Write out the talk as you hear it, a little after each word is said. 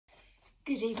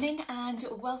Good evening and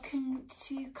welcome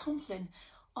to Compline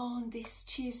on this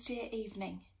Tuesday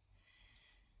evening.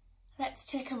 Let's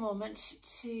take a moment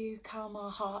to calm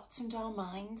our hearts and our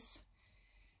minds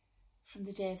from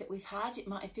the day that we've had. It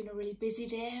might have been a really busy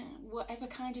day, whatever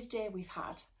kind of day we've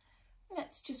had.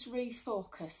 Let's just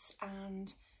refocus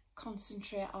and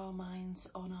concentrate our minds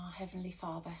on our Heavenly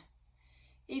Father,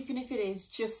 even if it is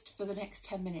just for the next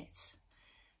 10 minutes.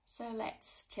 So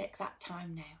let's take that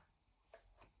time now.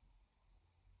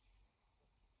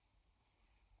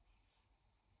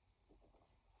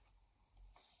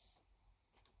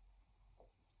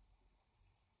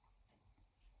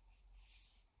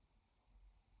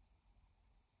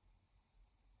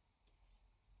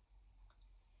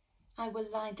 I will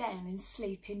lie down and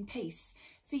sleep in peace,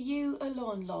 for you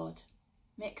alone, Lord,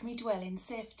 make me dwell in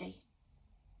safety.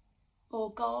 O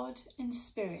God and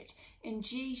Spirit, in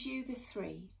Jesu the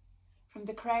Three, from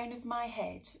the crown of my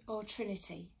head, O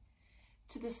Trinity,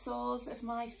 to the soles of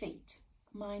my feet,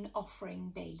 mine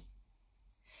offering be.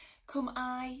 Come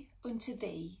I unto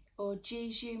thee, O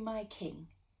Jesu my King,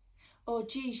 O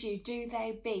Jesu do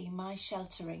thou be my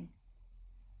sheltering.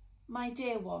 My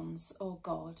dear ones, O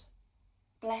God,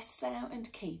 bless thou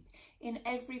and keep in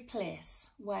every place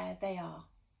where they are.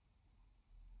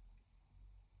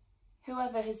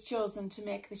 Whoever has chosen to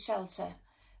make the shelter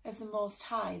of the Most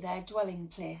High their dwelling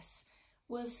place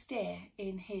will stay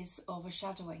in his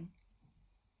overshadowing.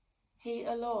 He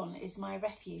alone is my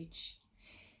refuge,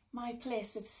 my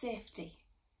place of safety.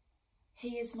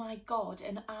 He is my God,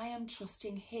 and I am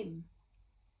trusting him.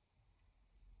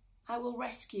 I will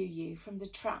rescue you from the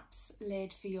traps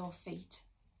laid for your feet,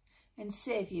 and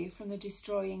save you from the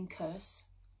destroying curse.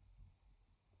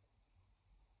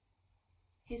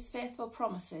 His faithful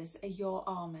promises are your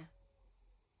armour.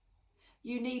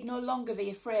 You need no longer be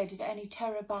afraid of any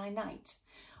terror by night,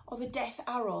 or the death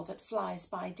arrow that flies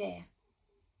by day.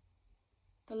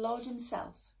 The Lord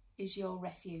himself is your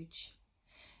refuge.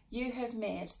 You have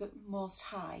made the Most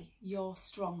High your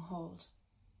stronghold.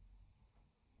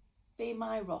 Be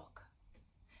my rock,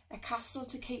 a castle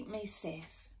to keep me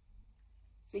safe.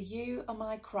 For you are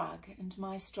my crag and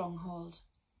my stronghold.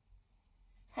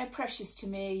 How precious to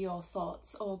me are your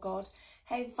thoughts, O God,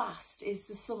 how vast is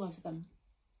the sum of them.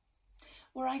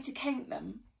 Were I to count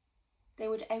them, they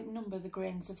would outnumber the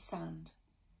grains of sand.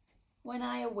 When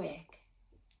I awake,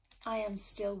 I am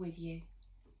still with you.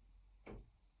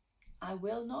 I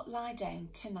will not lie down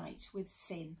tonight with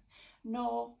sin,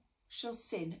 nor shall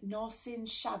sin, nor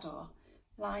sin's shadow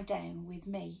lie down with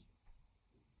me.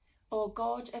 O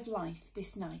God of life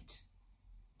this night,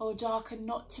 O darken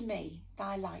not to me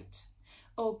thy light.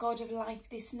 O God of life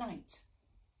this night,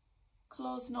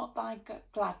 close not thy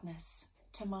gladness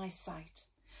to my sight.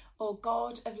 O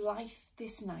God of life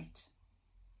this night,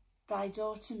 thy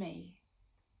door to me,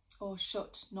 O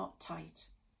shut not tight.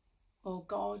 O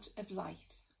God of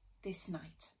life this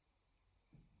night.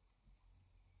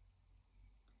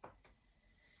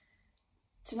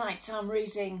 Tonight I'm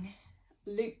reading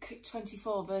Luke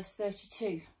 24 verse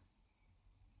 32.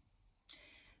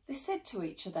 They said to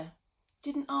each other,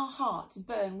 "Didn't our hearts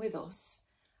burn with us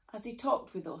as he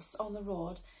talked with us on the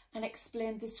road and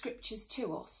explained the scriptures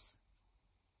to us?"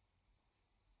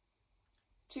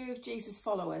 Two of Jesus'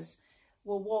 followers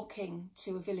were walking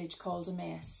to a village called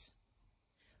Emmaus,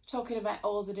 talking about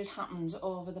all that had happened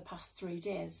over the past 3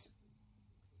 days.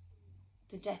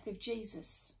 The death of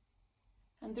Jesus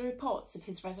and the reports of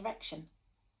his resurrection.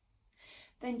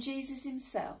 Then Jesus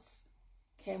himself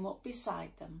came up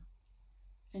beside them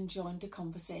and joined the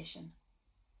conversation.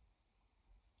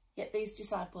 Yet these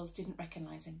disciples didn't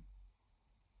recognise him.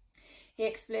 He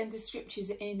explained the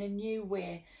scriptures in a new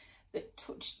way that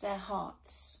touched their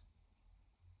hearts,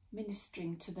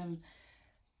 ministering to them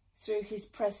through his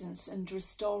presence and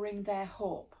restoring their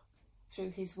hope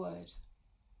through his word.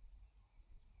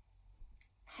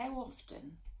 How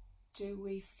often do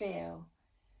we fail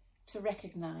to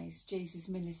recognise Jesus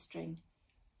ministering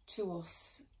to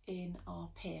us in our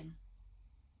pain?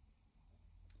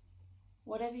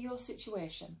 Whatever your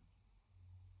situation,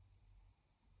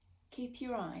 keep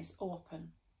your eyes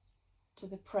open to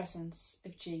the presence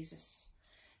of Jesus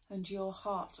and your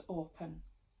heart open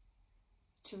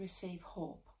to receive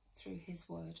hope through his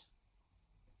word.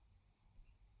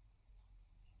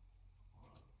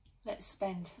 Let's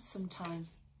spend some time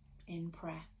in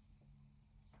prayer.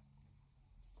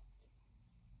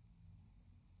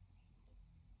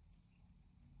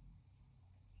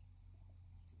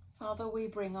 Father, we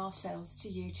bring ourselves to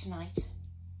you tonight,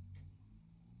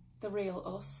 the real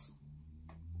us,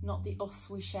 not the us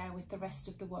we share with the rest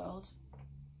of the world.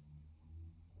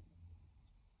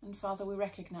 And Father, we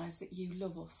recognise that you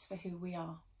love us for who we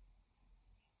are.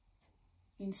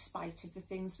 in spite of the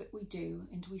things that we do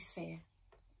and we say,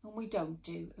 and we don't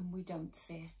do and we don't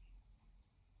say.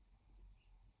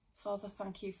 Father,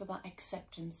 thank you for that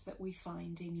acceptance that we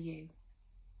find in you.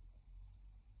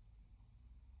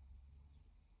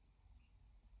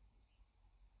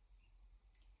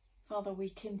 Father, we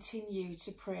continue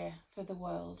to pray for the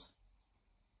world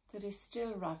that is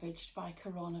still ravaged by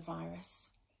coronavirus.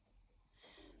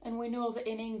 And we know that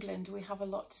in England we have a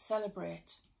lot to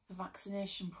celebrate, the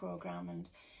vaccination programme and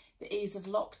the ease of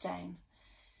lockdown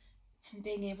and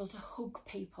being able to hug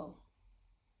people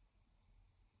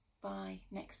by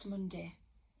next Monday.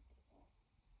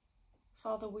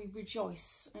 Father, we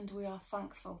rejoice and we are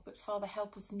thankful, but Father,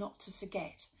 help us not to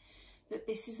forget that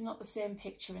this is not the same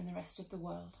picture in the rest of the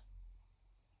world.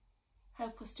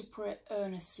 Help us to pray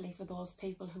earnestly for those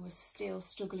people who are still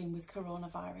struggling with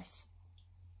coronavirus,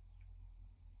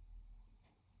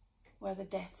 where the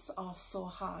deaths are so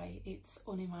high it's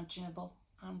unimaginable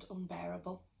and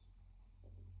unbearable.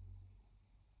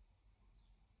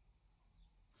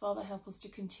 Father, help us to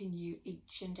continue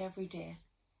each and every day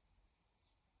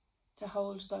to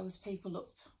hold those people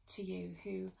up to you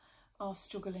who are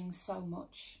struggling so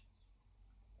much.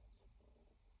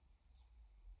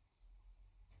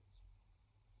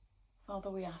 Father,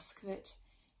 we ask that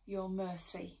your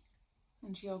mercy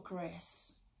and your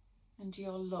grace and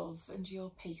your love and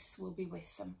your peace will be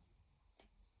with them.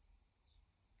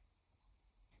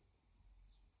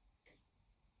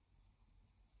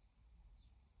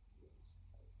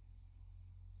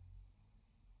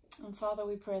 And Father,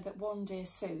 we pray that one day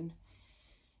soon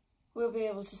we'll be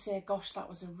able to say, gosh, that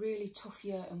was a really tough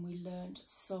year and we learned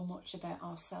so much about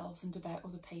ourselves and about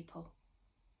other people.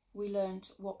 We learned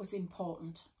what was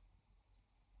important.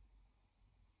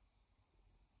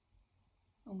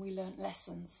 And we learned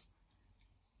lessons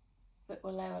that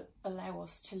will allow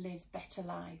us to live better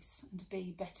lives and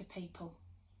be better people.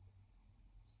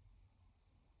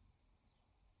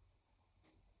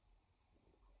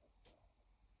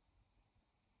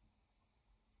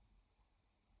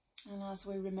 And as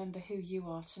we remember who you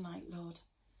are tonight, Lord,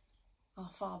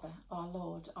 our Father, our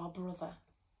Lord, our brother,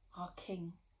 our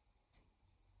King,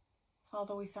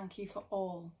 Father, we thank you for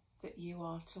all that you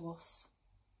are to us.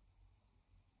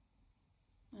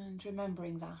 And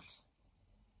remembering that,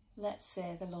 let's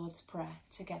say the Lord's Prayer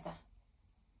together.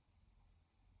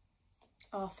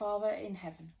 Our Father in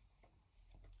heaven,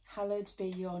 hallowed be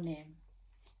your name.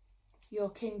 Your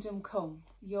kingdom come,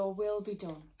 your will be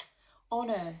done,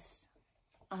 on earth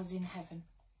as in heaven.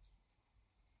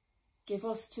 Give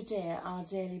us today our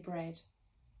daily bread.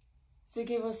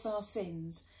 Forgive us our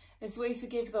sins, as we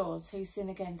forgive those who sin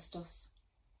against us.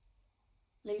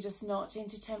 Lead us not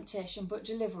into temptation, but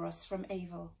deliver us from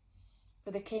evil.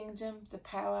 For the kingdom, the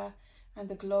power, and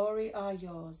the glory are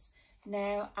yours,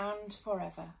 now and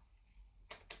forever.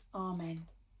 Amen.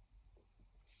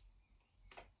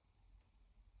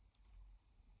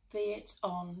 Be it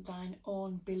on thine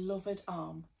own beloved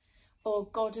arm, O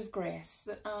God of grace,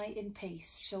 that I in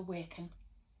peace shall waken.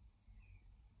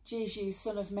 Jesus,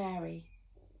 Son of Mary,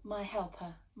 my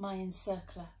helper, my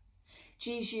encircler.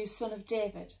 Jesus, Son of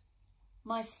David,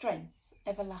 my strength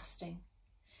everlasting.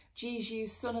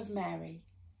 Jesus, Son of Mary,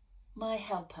 my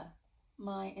helper,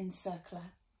 my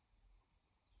encircler.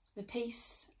 The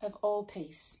peace of all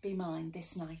peace be mine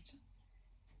this night.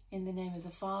 In the name of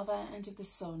the Father, and of the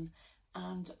Son,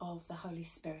 and of the Holy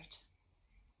Spirit.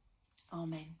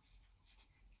 Amen.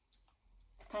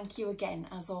 Thank you again,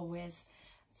 as always,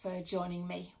 for joining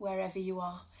me wherever you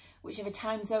are, whichever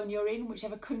time zone you're in,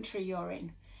 whichever country you're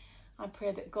in. I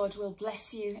pray that God will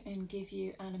bless you and give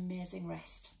you an amazing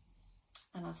rest.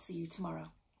 And I'll see you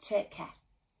tomorrow. Take care.